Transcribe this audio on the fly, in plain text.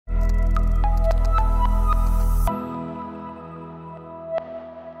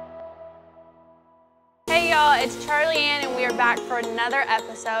it's Charlie Ann and we are back for another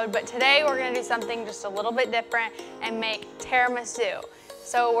episode, but today we're gonna do something just a little bit different and make tiramisu.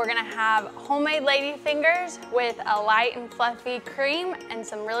 So we're gonna have homemade ladyfingers with a light and fluffy cream and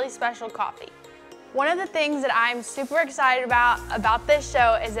some really special coffee. One of the things that I'm super excited about this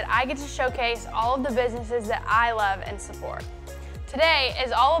show is that I get to showcase all of the businesses that I love and support. Today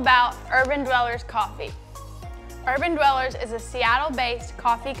is all about Urban Dwellers Coffee. Urban Dwellers is a Seattle-based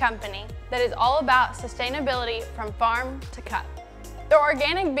coffee company that is all about sustainability from farm to cup. Their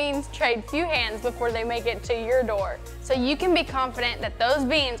organic beans trade few hands before they make it to your door, so you can be confident that those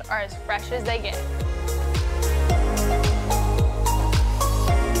beans are as fresh as they get.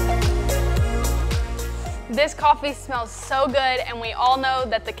 This coffee smells so good, and we all know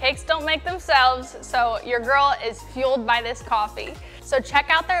that the cakes don't make themselves, so your girl is fueled by this coffee. So check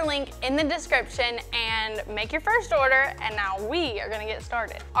out their link in the description and make your first order, and now we are gonna get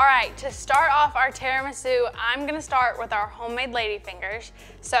started. All right, to start off our tiramisu, I'm gonna start with our homemade ladyfingers.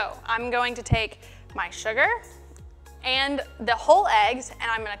 So I'm going to take my sugar and the whole eggs, and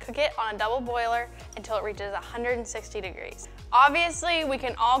I'm gonna cook it on a double boiler until it reaches 160 degrees. Obviously, we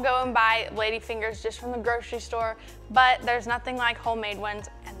can all go and buy ladyfingers just from the grocery store, but there's nothing like homemade ones,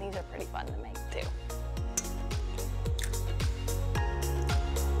 and these are pretty fun to make too.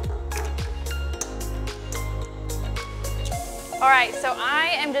 All right, so I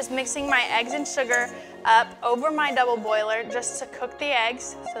am just mixing my eggs and sugar up over my double boiler just to cook the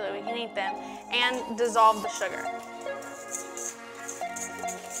eggs so that we can eat them and dissolve the sugar.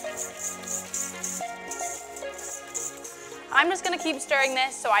 I'm just gonna keep stirring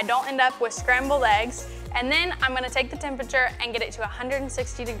this so I don't end up with scrambled eggs, and then I'm gonna take the temperature and get it to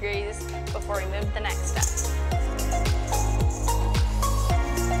 160 degrees before we move to the next step.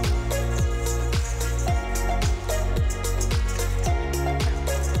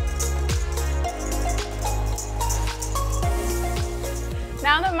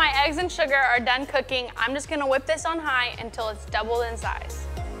 Now that my eggs and sugar are done cooking, I'm just gonna whip this on high until it's doubled in size.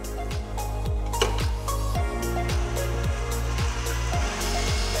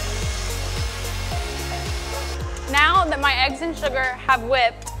 Now that my eggs and sugar have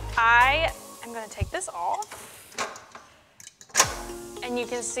whipped, I am gonna take this off. And you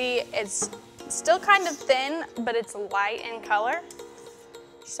can see it's still kind of thin, but it's light in color.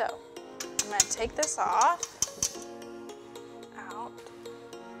 So I'm gonna take this off.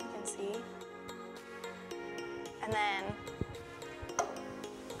 And then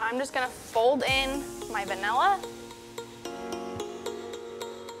I'm just gonna fold in my vanilla.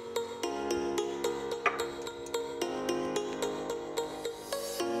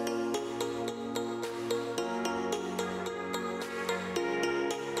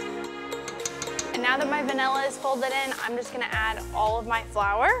 And now that my vanilla is folded in, I'm just gonna add all of my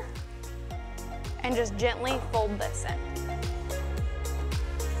flour and just gently fold this in.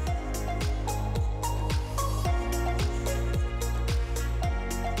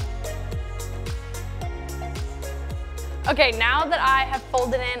 Okay, now that I have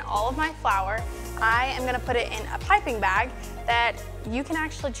folded in all of my flour, I am gonna put it in a piping bag that you can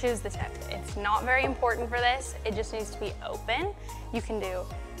actually choose the tip. It's not very important for this, it just needs to be open. You can do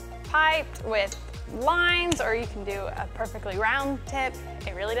piped with lines, or you can do a perfectly round tip.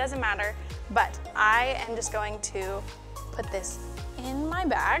 It really doesn't matter, but I am just going to put this in my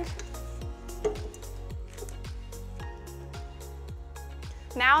bag.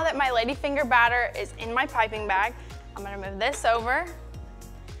 Now that my ladyfinger batter is in my piping bag, I'm gonna move this over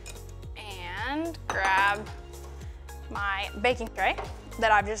and grab my baking tray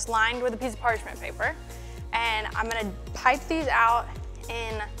that I've just lined with a piece of parchment paper, and I'm gonna pipe these out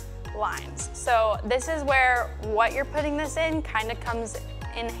in lines. So this is where what you're putting this in kind of comes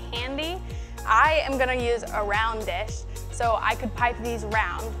in handy. I am gonna use a round dish, so I could pipe these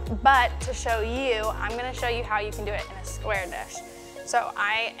round, but to show you, I'm gonna show you how you can do it in a square dish. So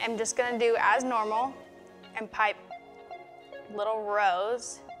I am just gonna do as normal and pipe little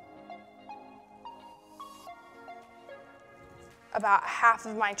rows about half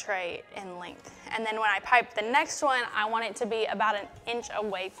of my tray in length. And then when I pipe the next one, I want it to be about an inch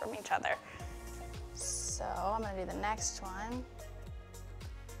away from each other. So I'm gonna do the next one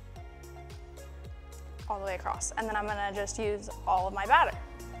all the way across. And then I'm gonna just use all of my batter.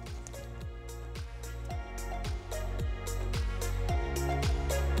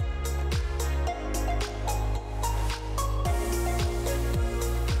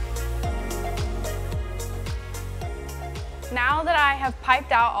 Now that I have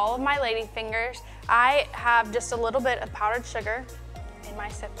piped out all of my ladyfingers, I have just a little bit of powdered sugar in my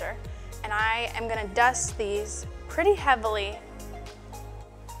sifter, and I am gonna dust these pretty heavily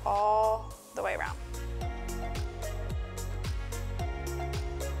all the way around.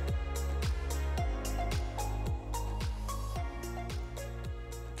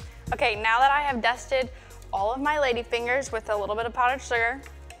 Okay, now that I have dusted all of my ladyfingers with a little bit of powdered sugar,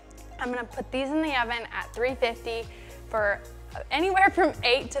 I'm gonna put these in the oven at 350 for anywhere from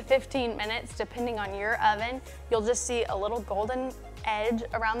 8 to 15 minutes, depending on your oven. You'll just see a little golden edge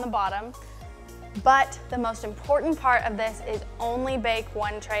around the bottom. But the most important part of this is only bake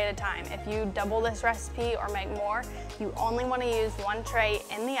one tray at a time. If you double this recipe or make more, you only want to use one tray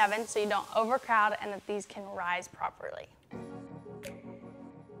in the oven so you don't overcrowd and that these can rise properly.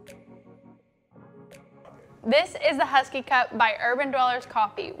 This is the Husky Cup by Urban Dwellers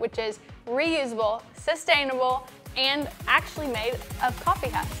Coffee, which is reusable, sustainable, and actually made of coffee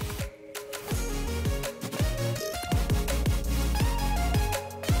husks.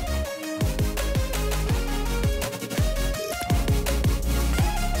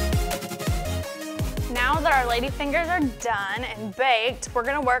 Now that our ladyfingers are done and baked, we're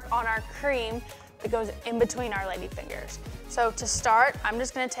gonna work on our cream that goes in between our ladyfingers. So to start, I'm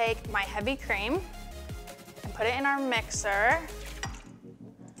just gonna take my heavy cream and put it in our mixer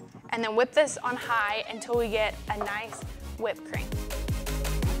and then whip this on high until we get a nice whipped cream.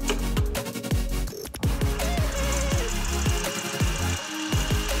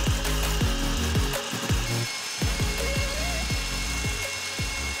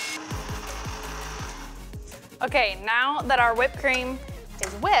 Okay, now that our whipped cream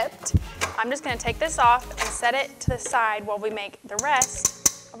is whipped, I'm just gonna take this off and set it to the side while we make the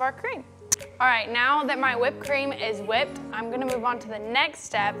rest of our cream. All right, now that my whipped cream is whipped, I'm gonna move on to the next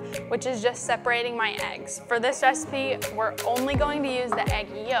step, which is just separating my eggs. For this recipe, we're only going to use the egg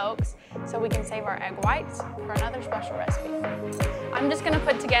yolks, so we can save our egg whites for another special recipe. I'm just gonna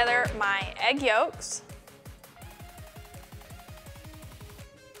put together my egg yolks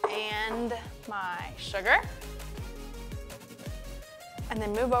and my sugar, and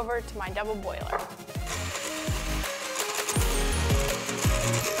then move over to my double boiler.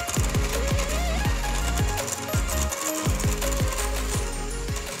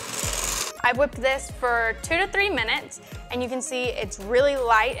 I've whipped this for 2 to 3 minutes, and you can see it's really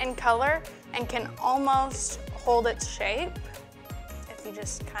light in color and can almost hold its shape if you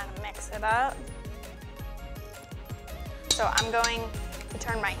just kind of mix it up. So I'm going to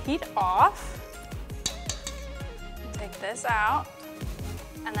turn my heat off, take this out,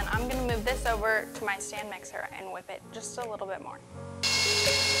 and then I'm gonna move this over to my stand mixer and whip it just a little bit more.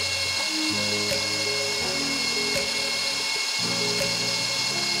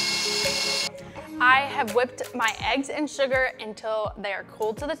 I have whipped my eggs and sugar until they are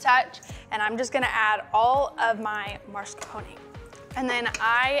cool to the touch, and I'm just gonna add all of my mascarpone. And then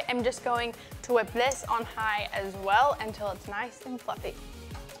I am just going to whip this on high as well until it's nice and fluffy.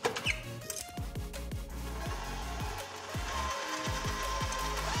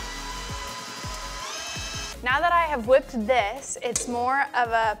 Now that I have whipped this, it's more of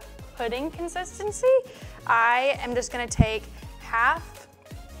a pudding consistency. I am just gonna take half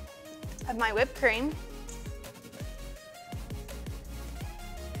of my whipped cream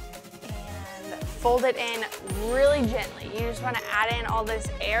and fold it in really gently. You just wanna add in all this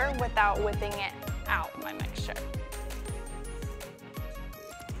air without whipping it out, my mixture.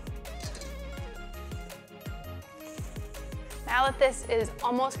 Now that this is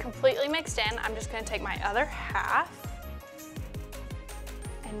almost completely mixed in, I'm just gonna take my other half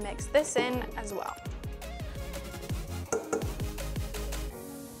and mix this in as well.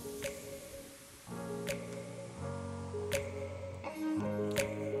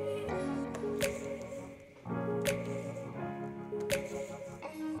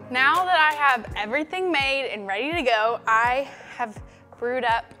 Now that I have everything made and ready to go, I have brewed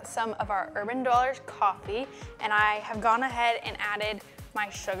up some of our Urban Dwellers coffee, and I have gone ahead and added my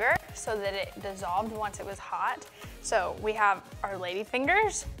sugar so that it dissolved once it was hot. So we have our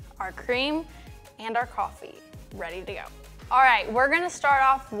ladyfingers, our cream, and our coffee ready to go. All right, we're gonna start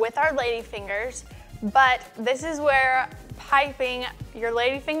off with our ladyfingers, but this is where piping your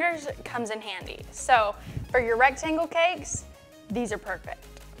ladyfingers comes in handy. So for your rectangle cakes, these are perfect.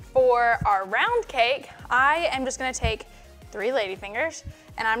 For our round cake, I am just gonna take 3 ladyfingers,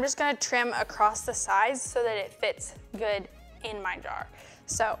 and I'm just gonna trim across the sides so that it fits good in my jar.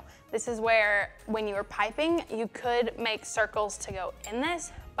 So this is where, when you were piping, you could make circles to go in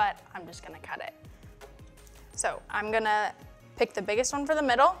this, but I'm just gonna cut it. So I'm gonna pick the biggest one for the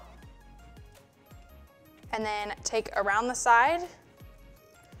middle, and then take around the side,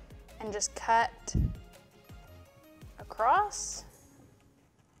 and just cut across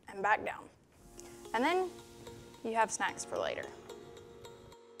and back down. And then you have snacks for later.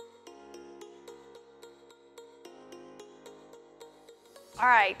 All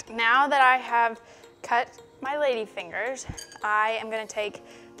right, now that I have cut my ladyfingers, I am gonna take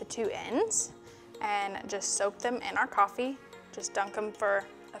the two ends and just soak them in our coffee. Just dunk them for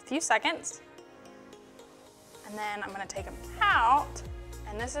a few seconds. And then I'm gonna take them out,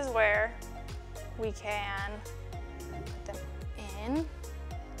 and this is where we can put them in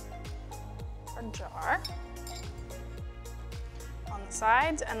our jar on the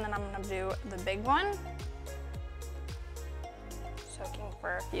sides, and then I'm gonna do the big one, soaking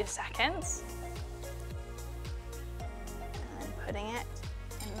for a few seconds, and then putting it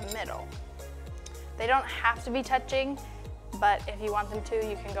in the middle. They don't have to be touching, but if you want them to,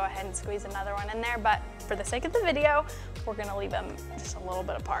 you can go ahead and squeeze another one in there, but for the sake of the video, we're gonna leave them just a little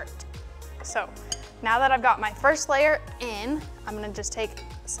bit apart. So now that I've got my first layer in, I'm gonna just take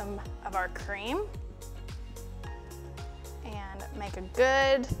some of our cream and make a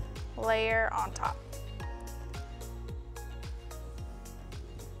good layer on top.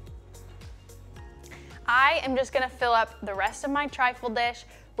 I am just gonna fill up the rest of my trifle dish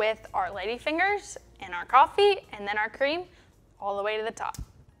with our ladyfingers and our coffee and then our cream all the way to the top.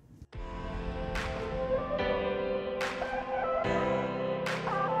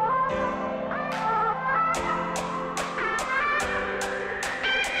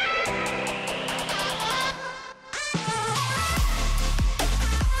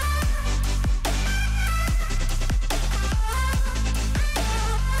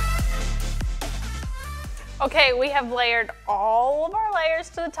 Okay, we have layered all of our layers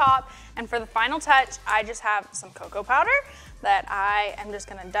to the top, and for the final touch, I just have some cocoa powder that I am just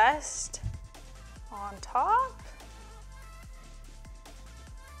gonna dust on top.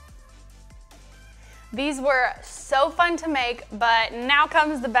 These were so fun to make, but now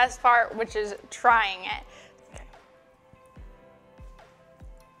comes the best part, which is trying it. Okay.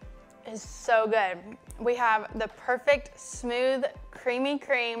 It's so good. We have the perfect, smooth, creamy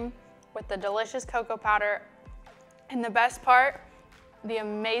cream with the delicious cocoa powder, and the best part, the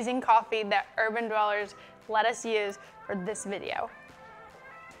amazing coffee that Urban Dwellers let us use for this video.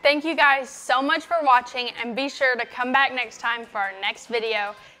 Thank you guys so much for watching, and be sure to come back next time for our next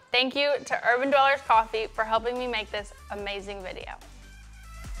video. Thank you to Urban Dwellers Coffee for helping me make this amazing video.